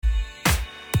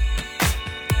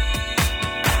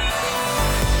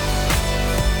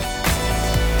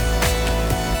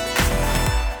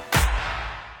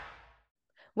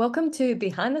Welcome to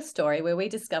Behind the Story, where we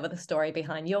discover the story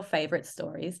behind your favourite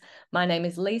stories. My name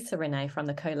is Lisa Renee from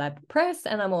the Collab Press,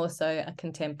 and I'm also a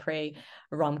contemporary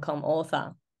rom-com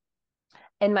author.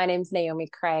 And my name's Naomi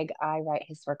Craig. I write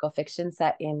historical fiction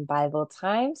set in Bible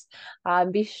times.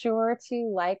 Be sure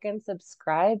to like and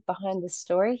subscribe Behind the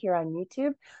Story here on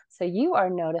YouTube so you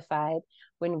are notified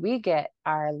when we get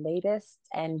our latest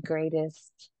and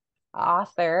greatest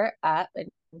author up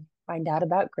and find out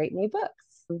about great new books.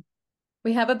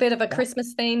 We have a bit of a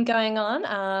Christmas theme going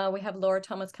on. We have Laura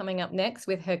Thomas coming up next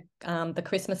with her The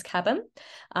Christmas Cabin.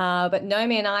 But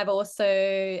Naomi and I have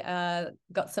also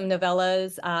got some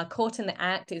novellas. Caught in the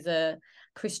Act is a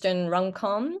Christian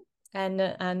rom-com. And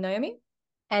Naomi?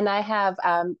 And I have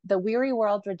The Weary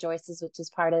World Rejoices, which is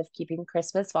part of Keeping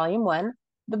Christmas Volume 1,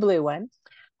 the blue one.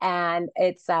 And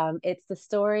it's the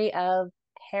story of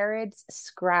Herod's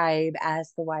scribe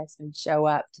as the wise men show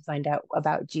up to find out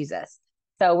about Jesus.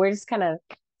 So we're just kind of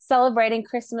celebrating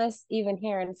Christmas even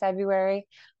here in February.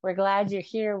 We're glad you're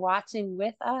here watching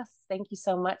with us. Thank you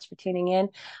so much for tuning in.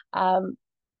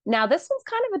 Now, this one's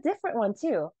kind of a different one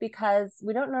too, because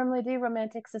we don't normally do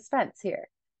romantic suspense here.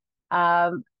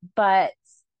 But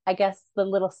I guess the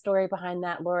little story behind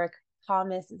that, Laura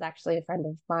Thomas is actually a friend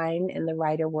of mine in the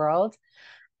writer world.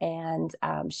 And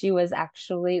she was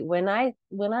actually, when I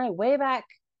way back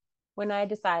when I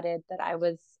decided that I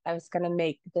was going to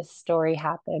make this story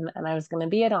happen and I was going to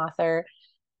be an author,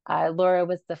 Laura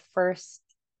was the first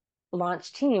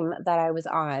launch team that I was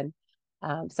on.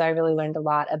 So I really learned a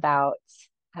lot about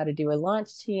how to do a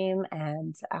launch team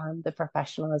and the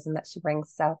professionalism that she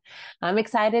brings. So I'm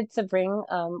excited to bring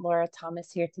Laura Thomas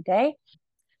here today.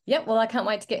 Yep, well, I can't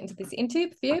wait to get into this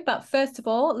interview. But first of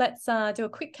all, let's do a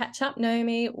quick catch up.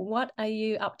 Naomi, what are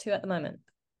you up to at the moment?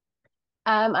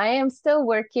 I am still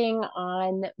working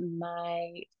on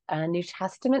my New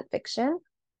Testament fiction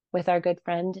with our good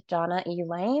friend Donna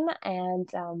Elaine, and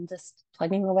just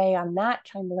plugging away on that,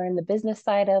 trying to learn the business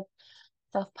side of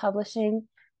self-publishing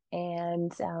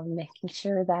and making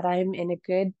sure that I'm in a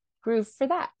good groove for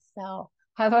that. So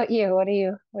how about you? What do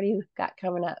you got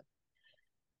coming up?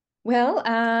 Well,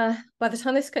 by the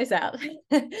time this goes out,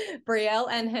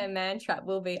 Brielle and her Man Trap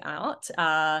will be out.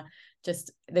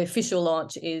 Just the official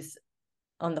launch is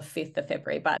on the 5th of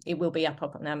February, but it will be up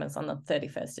on Amazon on the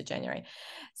 31st of January.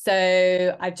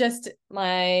 So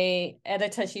my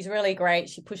editor, she's really great.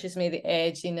 She pushes me the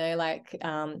edge, because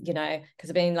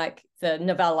I've been like the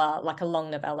novella, like a long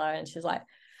novella. And she's like,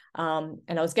 and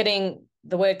I was getting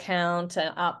the word count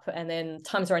up, and then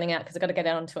time's running out because I've got to get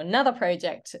on to another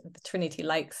project, the Trinity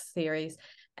Lakes series.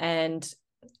 And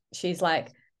she's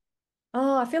like,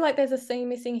 oh, I feel like there's a scene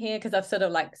missing here, because I've sort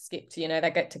of like skipped,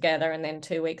 they get together and then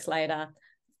 2 weeks later,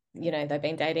 they've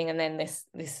been dating, and then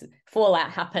this fallout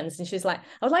happens, and she's like,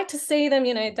 I would like to see them,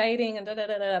 dating and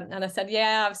and I said,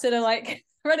 yeah, I'm sort of like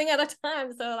running out of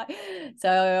time. So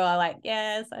I like,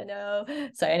 yes, I know.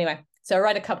 So anyway, so I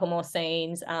wrote a couple more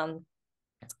scenes,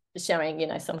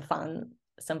 showing, some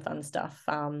fun stuff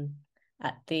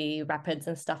at the rapids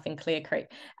and stuff in Clear Creek.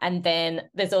 And then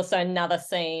there's also another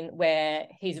scene where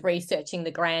he's researching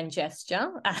the grand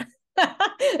gesture,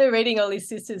 reading all his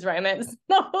sister's romance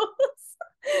novels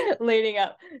leading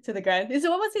up to the grand.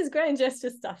 So what was his grand gesture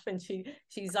stuff? And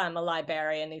she's a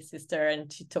librarian, his sister,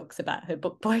 and she talks about her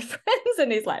book boyfriends,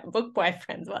 and he's like, book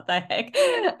boyfriends, what the heck?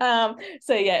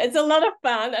 So yeah, it's a lot of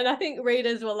fun, and I think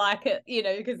readers will like it,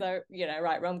 because they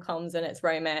write rom-coms and it's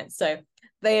romance, so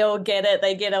they all get it,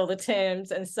 they get all the terms.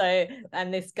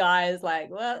 And this guy is like,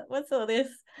 what's all this?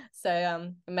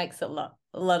 So it makes it a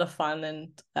lot of fun. And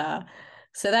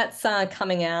so that's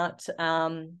coming out,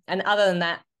 and other than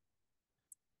that,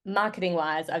 marketing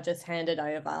wise, I've just handed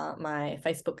over my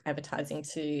Facebook advertising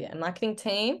to a marketing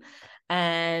team,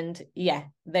 and yeah,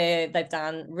 they've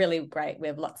done really great. We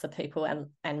have lots of people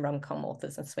and rom-com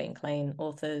authors and sweet and clean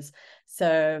authors,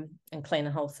 so, and clean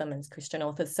and wholesome and Christian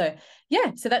authors. So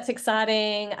yeah, so that's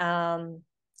exciting.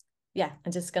 Yeah,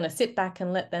 I'm just going to sit back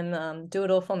and let them do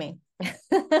it all for me.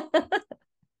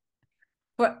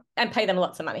 And pay them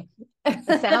lots of money.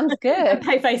 Sounds good. And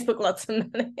pay Facebook lots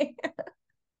of money.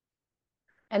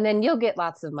 And then you'll get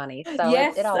lots of money. So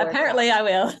yes, it all works apparently out. I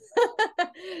will.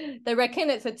 They reckon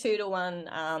it's a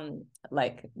 2-to-1,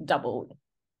 like double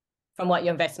from what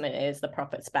your investment is, the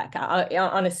profits back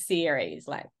on a series.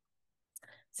 Like,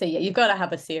 so yeah, you've got to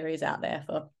have a series out there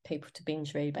for people to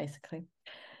binge read, basically.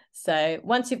 So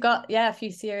once you've got a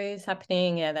few series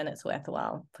happening, then it's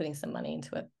worthwhile putting some money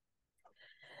into it.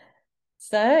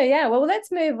 So, yeah, well,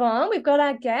 let's move on. We've got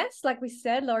our guest, like we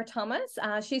said, Laura Thomas.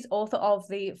 She's author of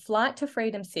the Flight to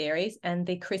Freedom series and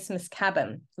the Christmas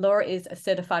Cabin. Laura is a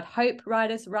certified Hope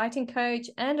Writers writing coach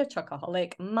and a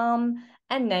chocoholic mum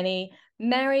and nanny,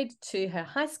 married to her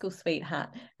high school sweetheart.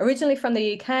 Originally from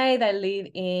the UK, they live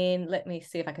in, let me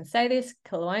see if I can say this,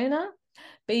 Kelowna,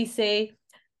 BC.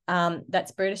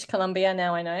 That's British Columbia,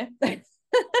 now I know.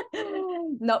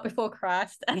 Not before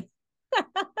Christ.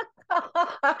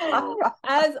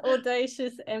 As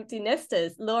audacious empty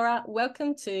nesters. Laura,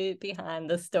 welcome to Behind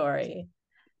the Story.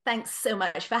 Thanks so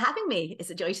much for having me. It's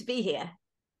a joy to be here.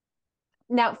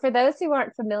 Now, for those who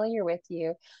aren't familiar with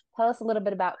you, tell us a little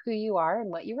bit about who you are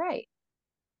and what you write.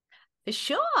 For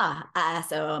sure.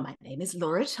 So my name is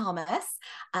Laura Thomas.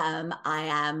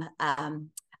 I am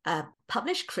a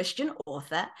published Christian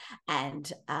author,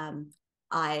 and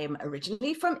I'm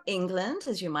originally from England,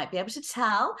 as you might be able to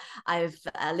tell. I've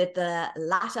lived the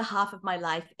latter half of my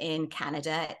life in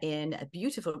Canada, in a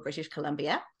beautiful British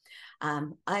Columbia.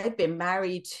 I've been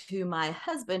married to my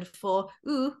husband for,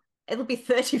 it'll be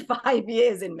 35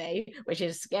 years in May, which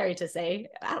is scary to say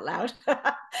out loud.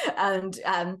 And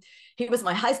he was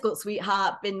my high school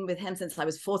sweetheart, been with him since I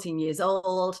was 14 years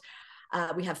old.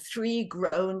 We have 3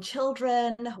 grown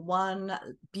children, 1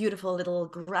 beautiful little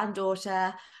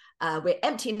granddaughter. We're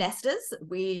empty nesters.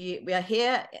 We are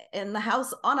here in the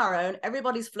house on our own.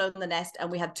 Everybody's flown the nest,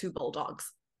 and we have 2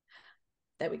 bulldogs.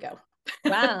 There we go.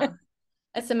 Wow.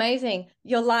 It's amazing.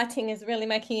 Your lighting is really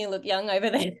making you look young over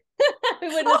there. We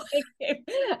wouldn't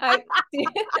have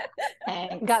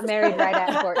Thanks. Got married right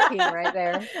at 14, right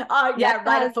there. Oh, yeah,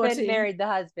 right at 14. Married the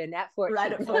husband at 14.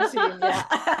 Right at 14,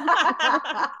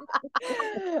 yeah.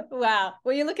 Wow.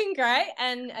 Well, you're looking great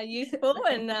and youthful,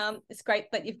 and it's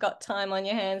great that you've got time on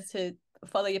your hands to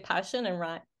follow your passion and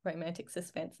write romantic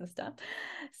suspense and stuff.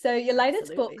 So your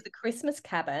latest book, The Christmas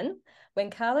Cabin,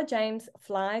 when Carla James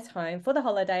flies home for the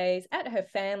holidays at her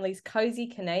family's cozy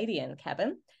Canadian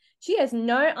cabin, she has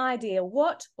no idea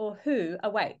what or who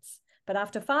awaits. But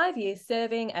after 5 years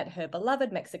serving at her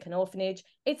beloved Mexican orphanage,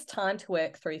 it's time to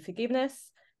work through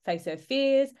forgiveness, face her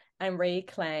fears, and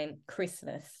reclaim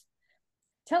Christmas.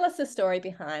 Tell us the story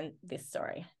behind this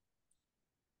story.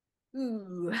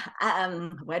 Ooh,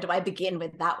 where do I begin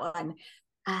with that one?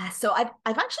 So I've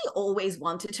actually always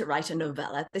wanted to write a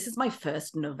novella. This is my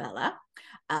first novella.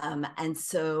 And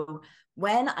so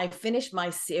when I finished my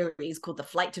series called the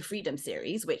Flight to Freedom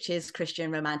series, which is Christian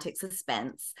romantic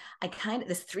suspense,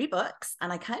 there's 3 books,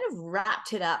 and I kind of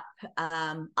wrapped it up.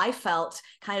 I felt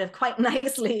kind of quite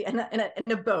nicely in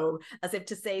a bow, as if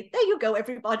to say, there you go,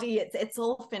 everybody, it's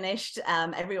all finished.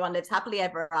 Everyone lives happily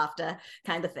ever after,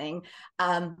 kind of thing.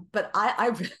 But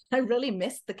I really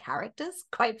missed the characters,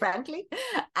 quite frankly.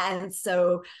 And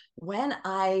so when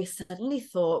I suddenly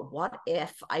thought, what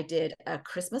if I did a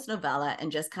Christmas novella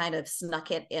and just kind of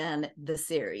snuck it in the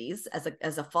series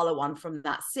as a follow-on from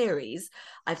that series,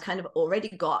 I've kind of already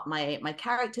got my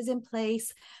characters in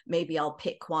place. Maybe I'll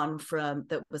pick one from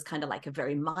that was kind of like a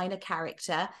very minor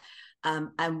character.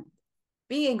 And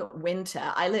being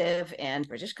winter, I live in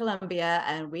British Columbia,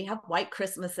 and we have white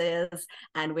Christmases,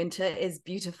 and winter is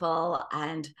beautiful,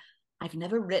 and I've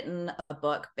never written a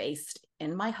book based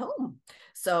in my home.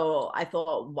 So I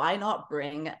thought, why not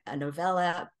bring a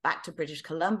novella back to British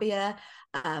Columbia?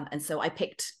 And so I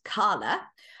picked Carla,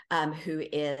 who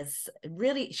is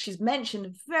really, she's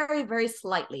mentioned very, very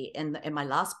slightly in my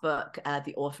last book,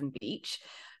 The Orphan Beach.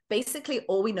 Basically,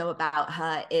 all we know about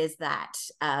her is that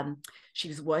she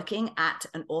was working at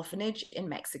an orphanage in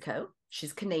Mexico.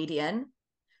 She's Canadian.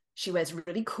 She wears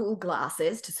really cool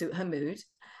glasses to suit her mood.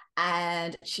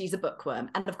 And she's a bookworm,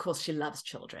 and of course she loves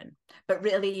children, but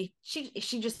really she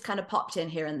just kind of popped in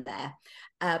here and there.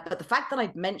 But the fact that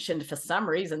I'd mentioned for some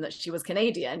reason that she was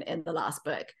Canadian in the last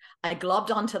book, I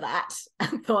globbed onto that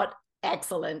and thought,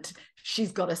 excellent,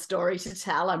 she's got a story to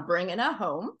tell, I'm bringing her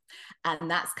home.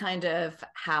 And that's kind of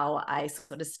how I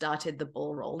sort of started the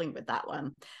ball rolling with that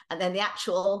one. And then the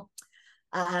actual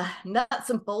nuts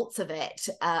and bolts of it,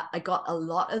 I got a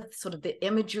lot of sort of the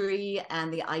imagery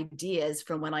and the ideas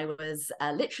from when I was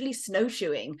literally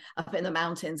snowshoeing up in the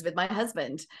mountains with my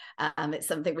husband. It's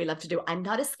something we love to do. I'm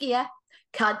not a skier,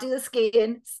 can't do the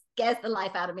skiing, scares the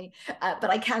life out of me, but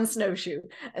I can snowshoe.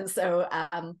 And so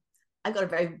I've got a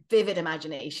very vivid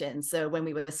imagination. So when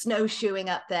we were snowshoeing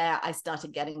up there, I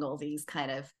started getting all these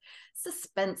kind of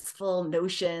suspenseful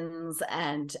notions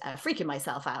and freaking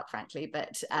myself out, frankly.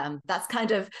 But that's kind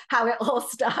of how it all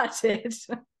started.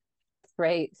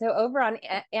 Great. So over on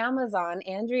Amazon,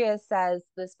 Andrea says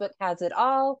this book has it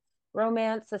all: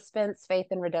 romance, suspense, faith,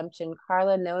 and redemption.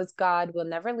 Carla knows God will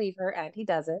never leave her, and he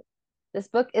doesn't. This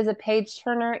book is a page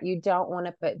turner you don't want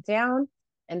to put down.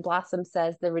 And Blossom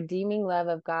says the redeeming love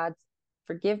of God's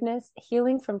forgiveness,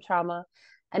 healing from trauma,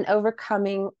 and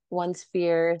overcoming one's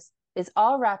fears is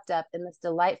all wrapped up in this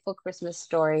delightful Christmas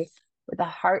story with a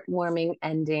heartwarming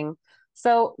ending.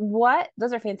 So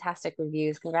those are fantastic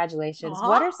reviews. Congratulations.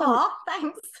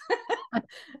 Thanks.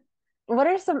 What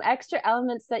are some extra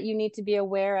elements that you need to be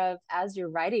aware of as you're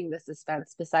writing the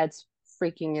suspense besides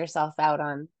freaking yourself out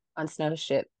on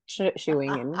snowshoeing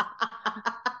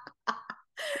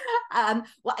and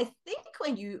well, I think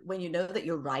when you know that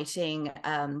you're writing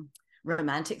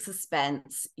romantic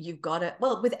suspense, you've got to,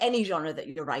 well, with any genre that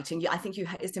you're writing, I think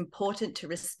it's important to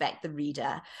respect the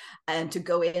reader and to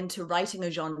go into writing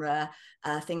a genre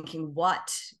thinking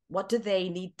what do they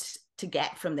need to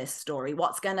get from this story,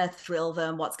 what's going to thrill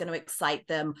them, what's going to excite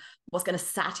them, what's going to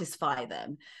satisfy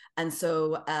them. And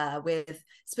so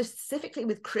specifically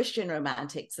with Christian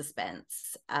romantic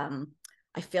suspense,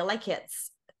 I feel like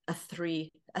it's a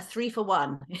three for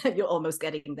one. You're almost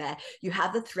getting there. You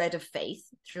have the thread of faith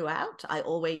throughout. I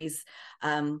always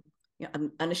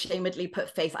unashamedly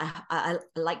put faith. I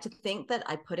like to think that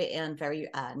I put it in very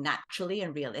naturally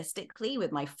and realistically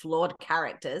with my flawed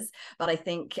characters, but I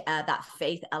think that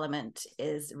faith element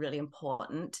is really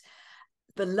important.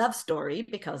 The love story,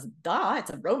 because it's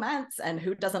a romance, and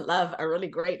who doesn't love a really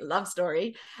great love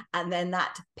story? And then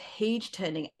that page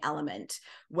turning element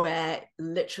where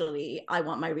literally I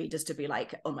want my readers to be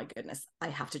like, oh my goodness, I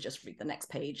have to just read the next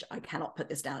page. I cannot put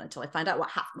this down until I find out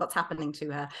what's happening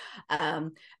to her.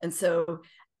 And so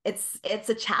it's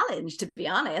a challenge, to be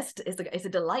honest. It's a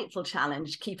delightful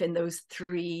challenge, keeping those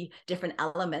three different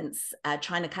elements,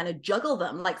 trying to kind of juggle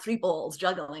them like three balls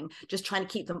juggling, just trying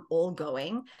to keep them all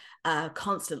going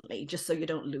constantly, just so you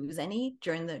don't lose any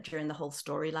during the whole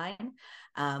storyline.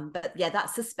 But yeah, the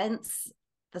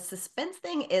suspense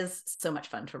thing is so much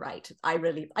fun to write.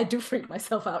 I do freak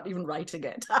myself out even writing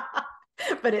it.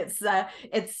 But it's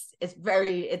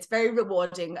very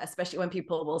rewarding, especially when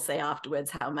people will say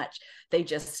afterwards how much they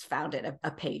just found it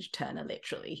a page turner,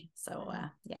 literally. So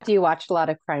yeah. Do you watch a lot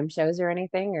of crime shows or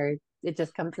anything, or it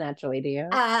just comes naturally to you?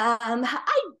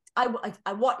 I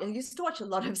used to watch a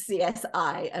lot of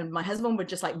CSI, and my husband would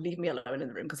just like leave me alone in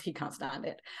the room because he can't stand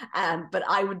it. But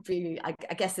I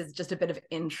guess it's just a bit of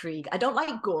intrigue. I don't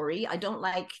like gory. I don't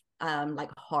like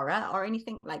horror or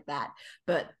anything like that.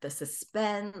 But the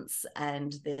suspense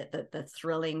and the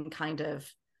thrilling kind of,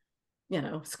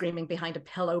 screaming behind a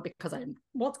pillow because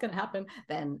what's going to happen?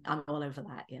 Then I'm all over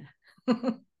that. Yeah.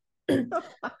 I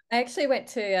actually went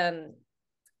to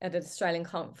at an Australian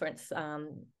conference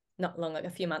not long, like a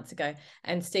few months ago,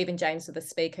 and Stephen James was the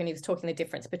speaker, and he was talking the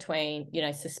difference between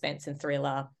suspense and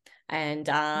thriller. And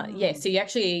so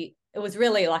it was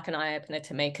really like an eye-opener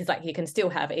to me, because like you can still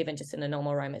have, even just in a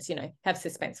normal romance, have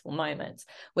suspenseful moments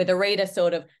where the reader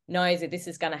sort of knows that this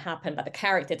is going to happen, but the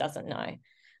character doesn't know.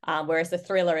 Whereas the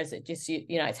thriller is it just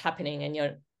it's happening, and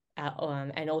you're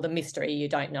and all the mystery, you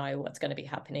don't know what's going to be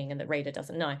happening, and the reader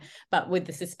doesn't know. But with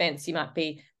the suspense, you might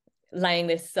be laying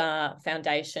this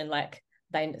foundation, like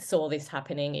they saw this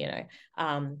happening,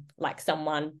 like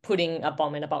someone putting a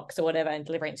bomb in a box or whatever and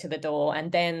delivering it to the door,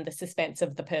 and then the suspense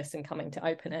of the person coming to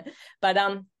open it. But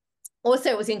also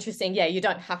it was interesting, you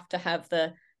don't have to have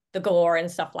the gore and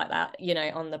stuff like that,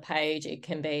 on the page. It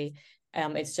can be,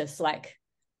 it's just like,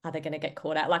 are they going to get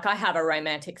caught out? Like I have a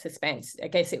romantic suspense. I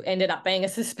guess it ended up being a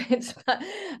suspense, but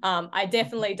I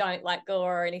definitely don't like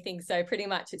gore or anything. So pretty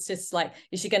much it's just like,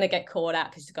 is she going to get caught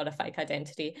out because she's got a fake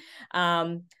identity?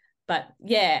 But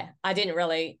yeah, I didn't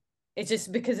really, it's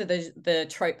just because of the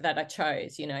trope that I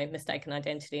chose, mistaken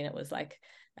identity. And it was like,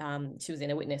 she was in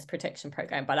a witness protection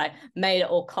program, but I made it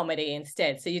all comedy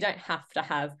instead. So you don't have to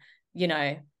have,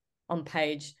 on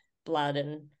page blood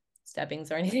and stabbings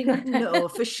or anything like that. No,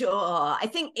 for sure. I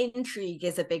think intrigue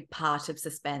is a big part of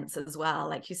suspense as well.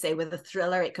 Like you say, with a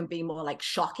thriller, it can be more like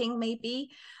shocking, maybe.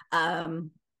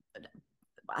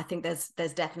 I think there's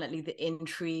definitely the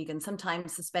intrigue, and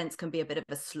sometimes suspense can be a bit of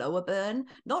a slower burn.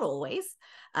 Not always.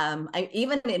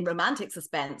 Even in romantic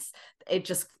suspense, it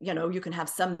just, you can have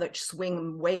some that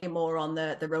swing way more on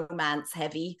the romance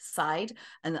heavy side,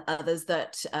 and others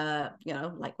that,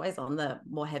 likewise on the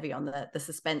more heavy on the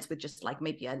suspense, with just like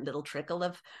maybe a little trickle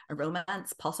of a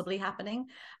romance possibly happening.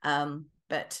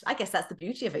 But I guess that's the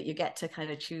beauty of it. You get to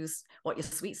kind of choose what your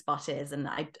sweet spot is. And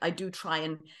I do try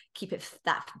and keep it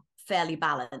that fairly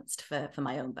balanced for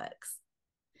my own books.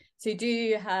 So do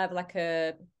you have like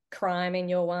a crime in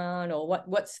your one, or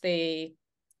what's the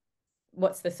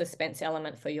suspense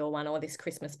element for your one, or this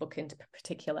Christmas book in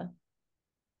particular?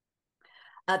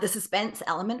 The suspense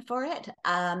element for it.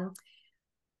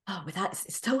 without,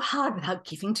 it's so hard without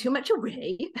giving too much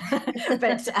away.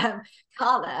 But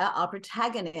Carla, our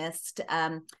protagonist,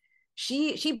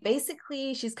 she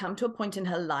basically, she's come to a point in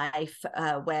her life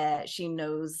where she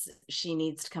knows she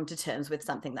needs to come to terms with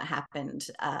something that happened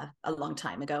a long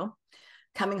time ago.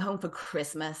 Coming home for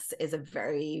Christmas is a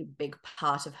very big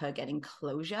part of her getting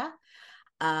closure.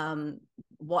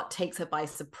 What takes her by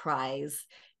surprise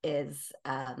is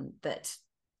that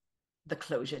the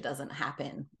closure doesn't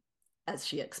happen as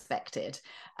she expected.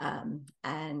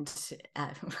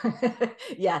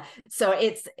 Yeah, so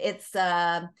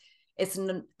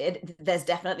there's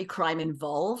definitely crime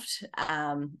involved.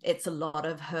 It's a lot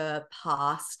of her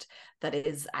past that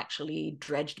is actually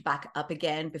dredged back up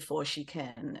again before she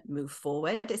can move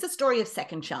forward. It's a story of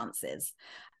second chances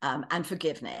and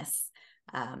forgiveness.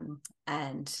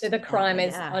 And so the crime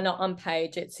is not on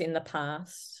page, it's in the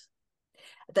past.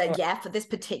 For this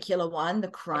particular one, the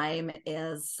crime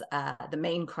is the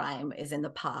main crime is in the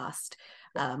past,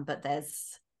 but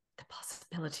there's the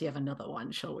possibility of another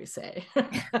one, shall we say?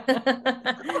 It's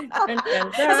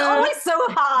always so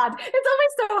hard. It's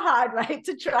always so hard, right,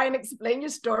 to try and explain your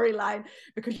storyline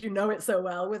because you know it so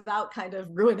well without kind of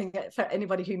ruining it for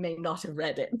anybody who may not have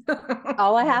read it.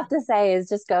 All I have to say is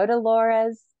just go to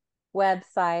Laura's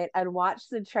website and watch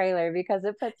the trailer because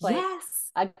it puts like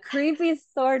a creepy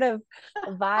sort of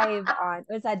vibe on.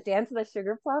 Was that Dance of the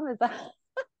Sugar Plum? Is that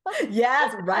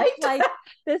yes, right? Like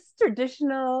this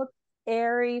traditional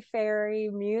airy fairy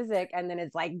music, and then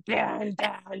it's like dun,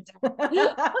 dun,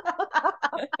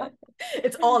 dun.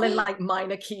 It's all in like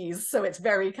minor keys, so it's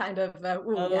very kind of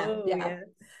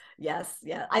yes.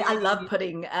 I love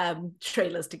putting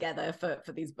trailers together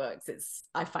for these books.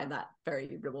 I find that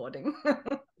very rewarding.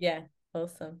 Yeah,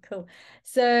 awesome, cool.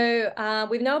 So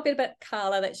we know a bit about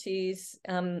Carla, that she's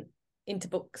into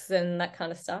books and that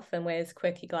kind of stuff and wears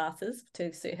quirky glasses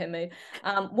to suit her mood.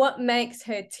 What makes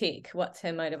her tick? What's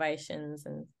her motivations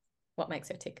and what makes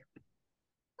her tick?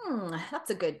 That's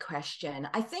a good question.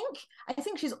 I think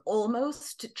she's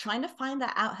almost trying to find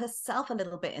that out herself a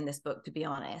little bit in this book, to be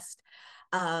honest.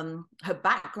 Her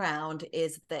background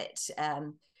is that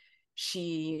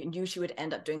she knew she would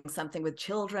end up doing something with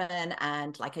children.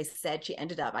 And like I said, she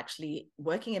ended up actually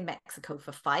working in Mexico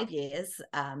for 5 years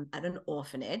at an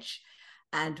orphanage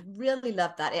and really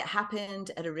loved that. It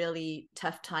happened at a really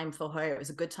tough time for her. It was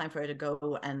a good time for her to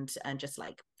go and just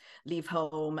like leave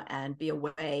home and be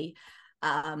away.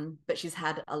 But she's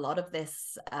had a lot of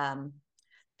these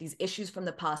issues from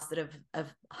the past that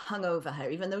have hung over her,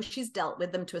 even though she's dealt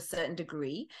with them to a certain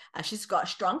degree. She's got a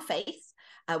strong faith,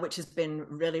 which has been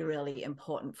really, really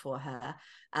important for her.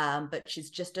 But she's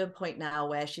just at a point now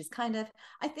where she's kind of,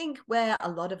 I think, where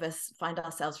a lot of us find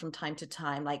ourselves from time to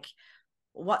time, like,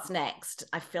 what's next?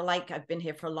 I feel like I've been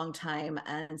here for a long time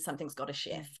and something's got to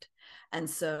shift. And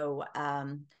so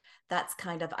that's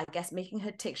kind of, I guess, making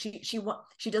her tick. She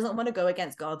doesn't want to go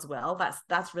against God's will.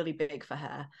 That's really big for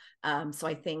her. So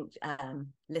I think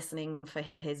listening for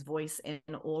his voice in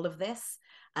all of this,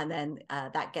 and then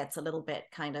that gets a little bit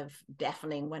kind of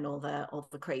deafening when all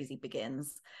the crazy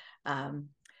begins.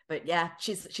 But yeah,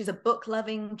 she's a book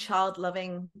loving, child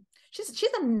loving.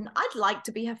 I'd like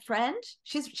to be her friend.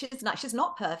 She's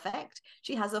not perfect.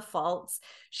 She has her faults.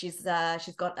 She's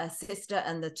got a sister,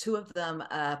 and the two of them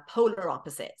are polar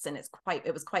opposites, and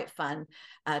it was quite fun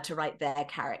to write their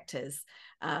characters.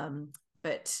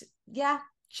 But yeah,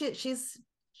 she's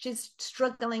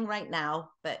struggling right now,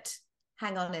 but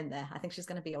hang on in there. I think she's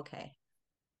going to be okay.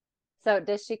 So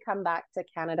does she come back to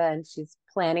Canada and she's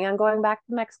planning on going back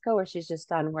to Mexico, or she's just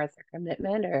done with her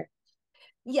commitment? Or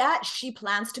yeah, she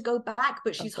plans to go back,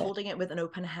 but she's holding it with an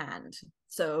open hand.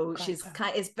 So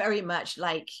it's very much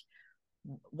like,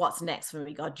 what's next for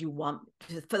me, God? You want,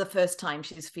 for the first time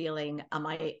she's feeling, am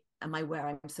I where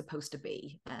I'm supposed to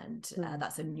be? And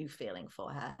that's a new feeling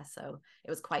for her. So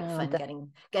it was quite fun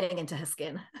getting into her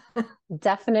skin.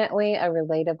 Definitely a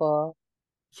relatable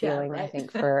feeling, right? I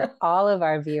think, for all of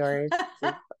our viewers.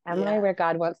 Am I where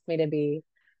God wants me to be?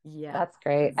 Yeah, that's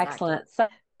great. Exactly. Excellent. So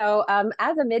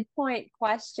as a midpoint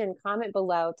question, comment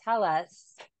below, tell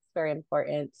us, it's very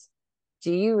important,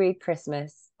 do you read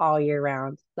Christmas all year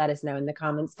round? Let us know in the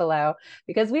comments below,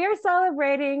 because we are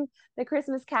celebrating the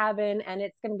Christmas cabin and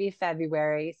it's going to be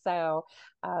February. So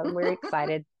we're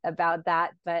excited about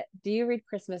that. But do you read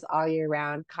Christmas all year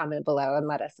round? Comment below and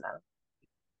let us know.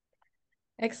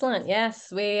 Excellent.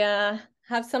 Yes, we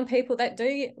have some people that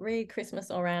do read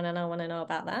Christmas all around, and I want to know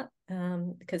about that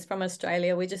because from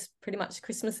Australia, we just pretty much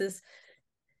Christmas is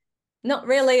not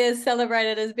really as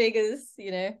celebrated as big as,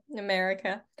 you know,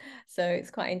 America. So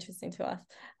it's quite interesting to us.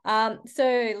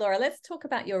 So Laura, let's talk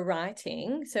about your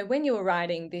writing. So when you were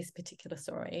writing this particular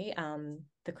story,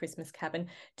 The Christmas Cabin,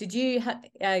 did you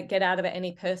get out of it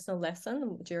any personal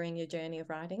lesson during your journey of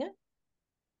writing it?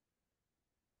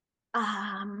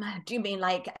 Do you mean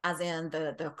like as in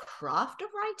the craft of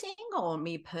writing, or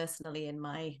me personally in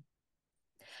my...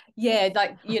 Yeah,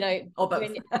 like, you know, or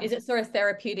both? is it sort of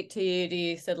therapeutic to you? Do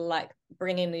you sort of like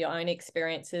bring in your own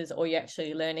experiences, or you're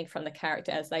actually learning from the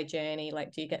character as they journey?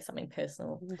 Like, do you get something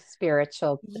personal?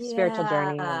 Spiritual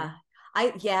journey.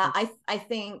 I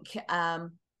think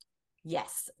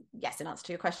yes, in answer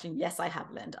to your question, yes, I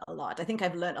have learned a lot. I think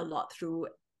I've learned a lot through,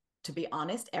 to be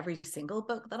honest, every single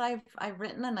book that I've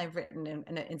written, and I've written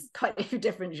in quite a few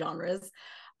different genres.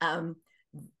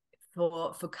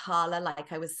 For Carla,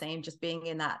 like I was saying, just being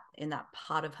in that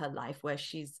part of her life where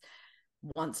she's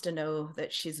wants to know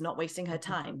that she's not wasting her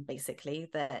time, basically.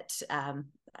 That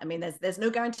I mean, there's no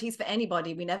guarantees for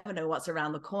anybody. We never know what's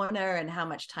around the corner and how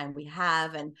much time we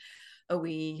have, and are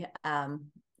we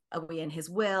in his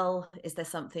will? Is there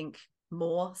something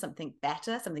more, something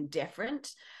better, something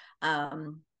different?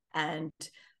 And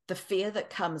the fear that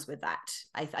comes with that,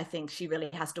 I think she really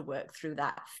has to work through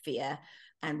that fear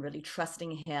and really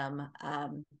trusting him,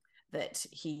 that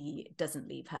he doesn't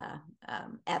leave her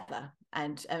ever.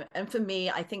 And for me,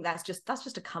 I think that's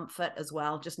just a comfort as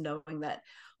well, just knowing that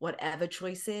whatever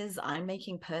choices I'm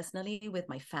making personally with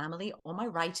my family or my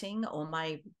writing or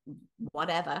my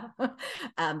whatever,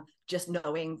 just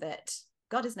knowing that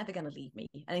God is never going to leave me,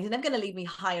 and he's never going to leave me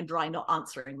high and dry, not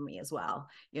answering me as well.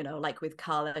 You know, like with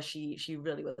Carla, she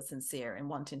really was sincere in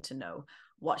wanting to know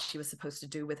what she was supposed to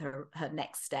do with her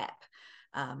next step.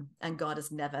 And God has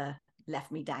never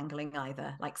left me dangling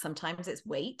either. Like sometimes it's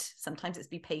wait, sometimes it's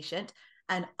be patient,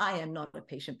 and I am not a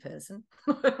patient person.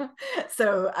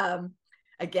 So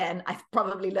again,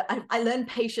 I learn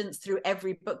patience through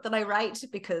every book that I write,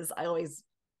 because I always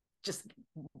just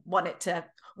want it to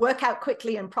work out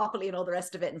quickly and properly and all the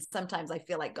rest of it. And sometimes I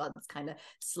feel like God's kind of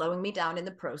slowing me down in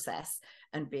the process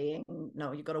and being,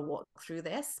 no, you've got to walk through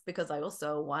this, because I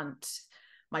also want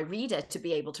my reader to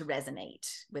be able to resonate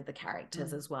with the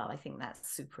characters as well. I think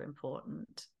that's super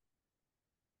important.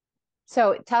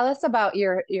 So tell us about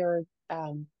your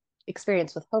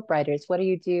experience with Hope Writers. What do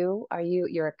you do?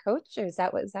 You're a coach, or is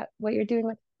that what you're doing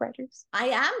with Hope Writers? I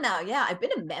am now. Yeah, I've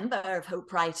been a member of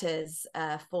Hope Writers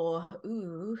for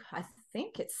I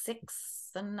think it's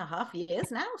 6.5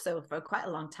 years now, so for quite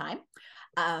a long time.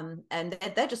 And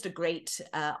they're just a great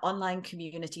online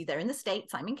community. They're in the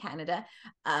States, I'm in Canada,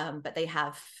 but they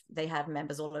have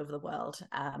members all over the world.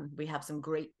 We have some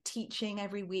great teaching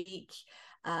every week.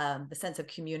 The sense of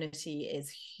community is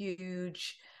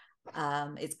huge.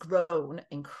 It's grown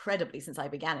incredibly since I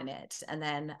began in it. And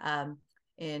then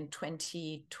in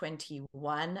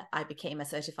 2021, I became a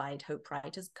certified Hope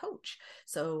Writers coach.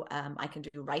 So I can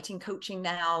do writing coaching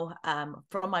now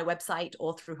from my website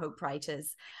or through Hope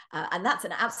Writers. And that's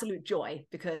an absolute joy,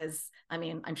 because I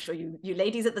mean, I'm sure you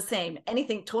ladies are the same.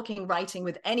 Anything talking writing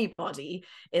with anybody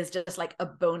is just like a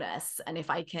bonus. And if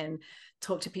I can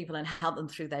talk to people and help them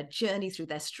through their journey, through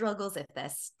their struggles, if they're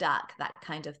stuck, that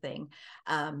kind of thing,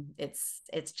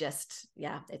 it's just,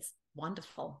 yeah, it's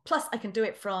wonderful. Plus I can do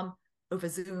it from over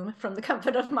Zoom from the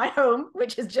comfort of my home,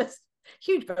 which is just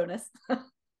huge bonus.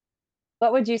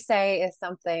 What would you say is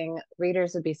something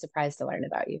readers would be surprised to learn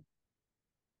about you?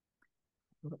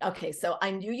 Okay, so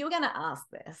I knew you were going to ask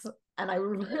this, and I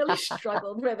really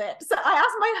struggled with it. So I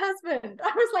asked my husband.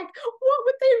 I was like, what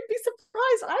would they be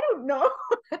surprised? I don't know.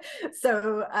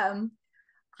 So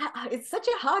it's such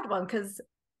a hard one, because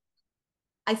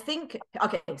I think,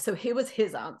 okay, so here was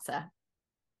his answer.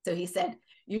 So he said,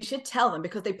 you should tell them,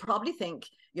 because they probably think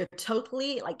you're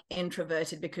totally like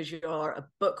introverted because you're a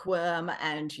bookworm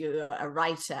and you're a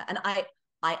writer. And I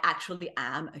actually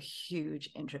am a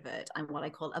huge introvert. I'm what I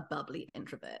call a bubbly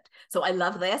introvert. So I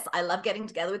love this. I love getting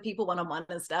together with people one-on-one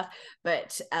and stuff,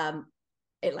 but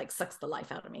it like sucks the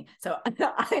life out of me. So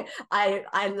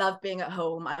I love being at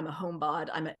home. I'm a homebody.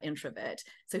 I'm an introvert.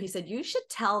 So he said, you should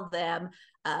tell them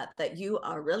that you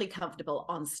are really comfortable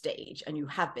on stage, and you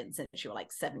have been since you were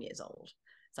like 7 years old.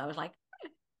 So I was like,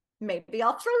 maybe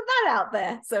I'll throw that out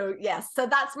there. So yes, so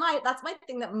that's my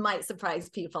thing that might surprise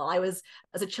people. As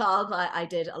a child, I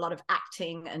did a lot of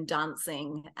acting and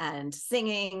dancing and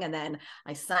singing, and then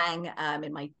I sang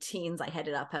in my teens. I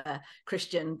headed up a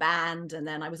Christian band, and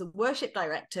then I was a worship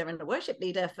director and a worship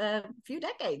leader for a few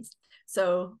decades.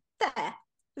 So there,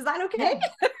 is that okay?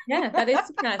 Yeah, that is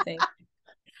surprising.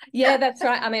 Yeah, that's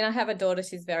right. I mean, I have a daughter,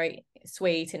 she's very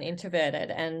sweet and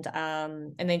introverted, and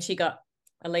then she got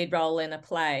a lead role in a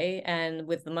play and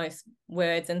with the most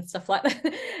words and stuff like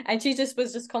that. And she just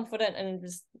was just confident and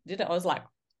just did it. I was like,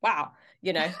 wow,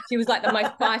 you know, she was like the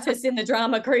most quietest in the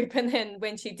drama group. And then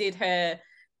when she did her,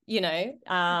 you know,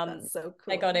 That's so cool.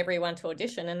 they got everyone to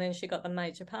audition and then she got the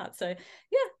major part. So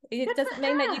yeah, it doesn't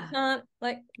mean that you can't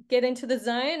like get into the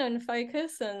zone and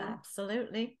focus. And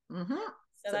absolutely. Mm-hmm.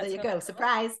 So there you really go. cool.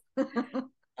 Surprise.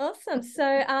 Awesome.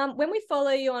 So when we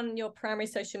follow you on your primary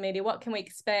social media, what can we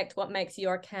expect? What makes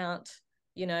your account,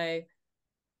 you know,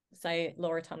 say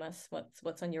Laura Thomas,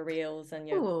 what's on your reels and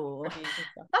your reviews and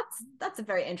stuff? That's a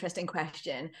very interesting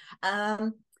question.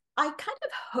 I kind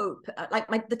of hope,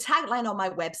 like the tagline on my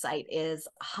website is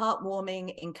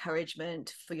heartwarming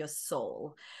encouragement for your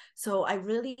soul. So I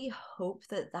really hope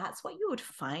that that's what you would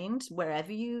find wherever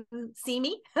you see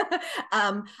me.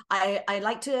 I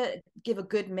like to give a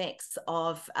good mix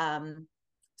of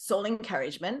soul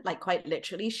encouragement, like quite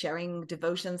literally sharing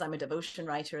devotions. I'm a devotion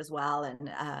writer as well,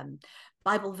 and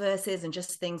Bible verses and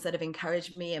just things that have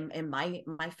encouraged me in my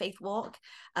faith walk.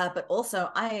 But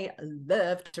also I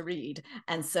love to read.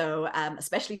 And so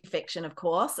especially fiction, of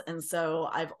course. And so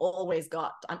I'm always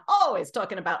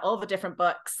talking about all the different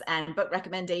books and book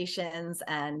recommendations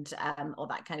and all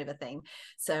that kind of a thing.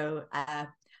 So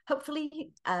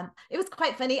hopefully it was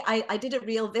quite funny. I did a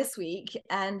reel this week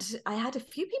and I had a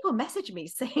few people message me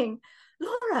saying,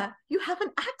 Laura, you have an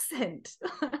accent.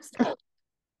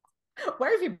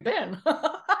 Where have you been?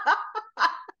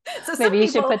 So maybe you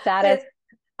should put that as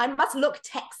I must look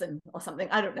Texan or something.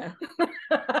 I don't know.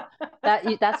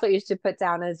 that's what you should put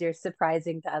down as you're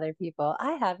surprising to other people.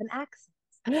 I have an accent.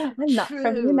 I'm not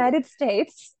from the United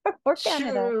States or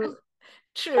Canada.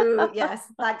 True. Yes,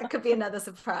 that could be another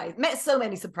surprise. So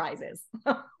many surprises.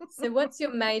 So what's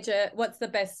the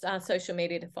best social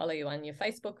media to follow you on? Your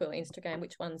Facebook or Instagram?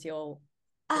 Which one's your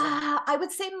I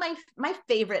would say my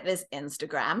favorite is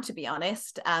Instagram, to be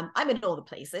honest. I'm in all the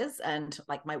places and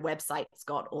like my website's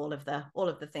got all of the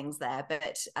things there,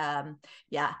 but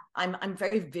yeah, I'm a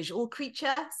very visual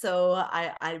creature, so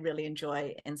I really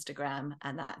enjoy Instagram,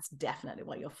 and that's definitely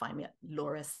where you'll find me at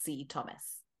Laura C.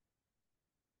 Thomas.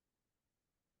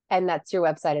 And that's your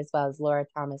website as well as Laura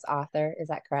Thomas Author. Is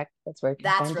that correct? That's where you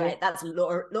can find right. You. That's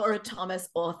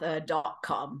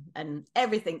laurathomasauthor.com. And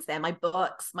everything's there. My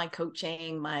books, my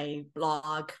coaching, my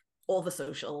blog, all the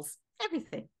socials,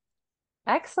 everything.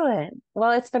 Excellent.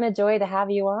 Well, it's been a joy to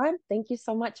have you on. Thank you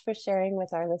so much for sharing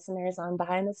with our listeners on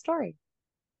Behind the Story.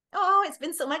 Oh, it's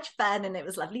been so much fun, and it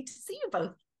was lovely to see you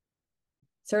both.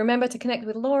 So remember to connect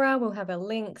with Laura. We'll have her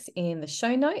links in the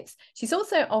show notes. She's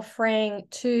also offering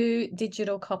 2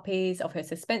 digital copies of her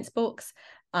suspense books,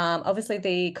 obviously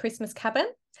the Christmas Cabin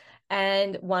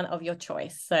and one of your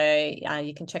choice. So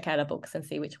you can check out her books and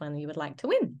see which one you would like to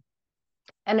win.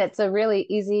 And it's a really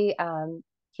easy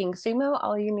King Sumo.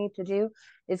 All you need to do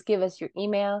is give us your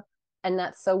email, and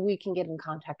that's so we can get in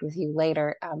contact with you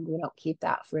later. We don't keep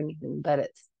that for anything, but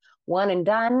it's one and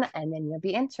done, and then you'll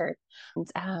be entered.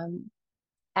 And,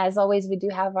 as always, we do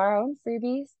have our own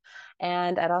freebies.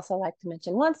 And I'd also like to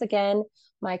mention once again,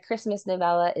 my Christmas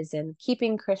novella is in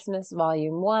Keeping Christmas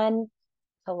Volume 1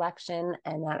 collection,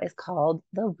 and that is called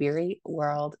The Weary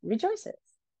World Rejoices.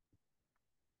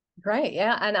 Great.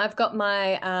 Yeah. And I've got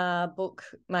my book,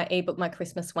 my ebook, my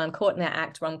Christmas one, Caught in Our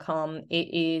Act rom-com.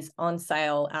 It is on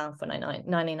sale for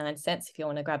 99 cents if you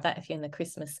want to grab that, if you're in the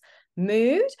Christmas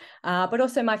mood. But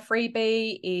also my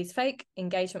freebie is Fake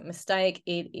Engagement Mistake.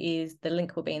 The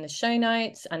link will be in the show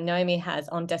notes. And Naomi has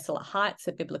On Desolate Heights,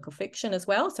 a biblical fiction as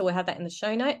well. So we'll have that in the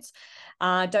show notes.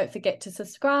 Don't forget to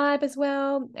subscribe as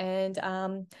well. And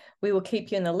we will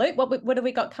keep you in the loop. What have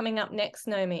we got coming up next,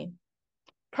 Naomi?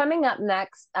 Coming up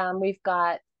next, we've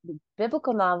got the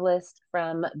biblical novelist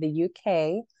from the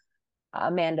UK,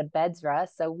 Amanda Bedsra.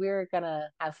 So we're going to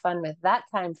have fun with that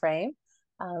time frame.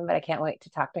 But I can't wait to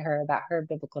talk to her about her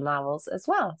biblical novels as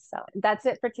well. So that's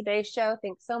it for today's show.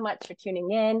 Thanks so much for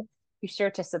tuning in. Be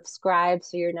sure to subscribe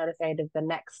so you're notified of the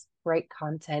next great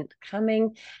content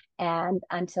coming. And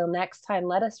until next time,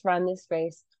 let us run this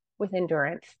race with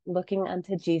endurance, looking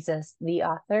unto Jesus, the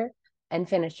author and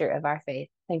finisher of our faith.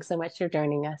 Thanks so much for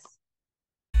joining us.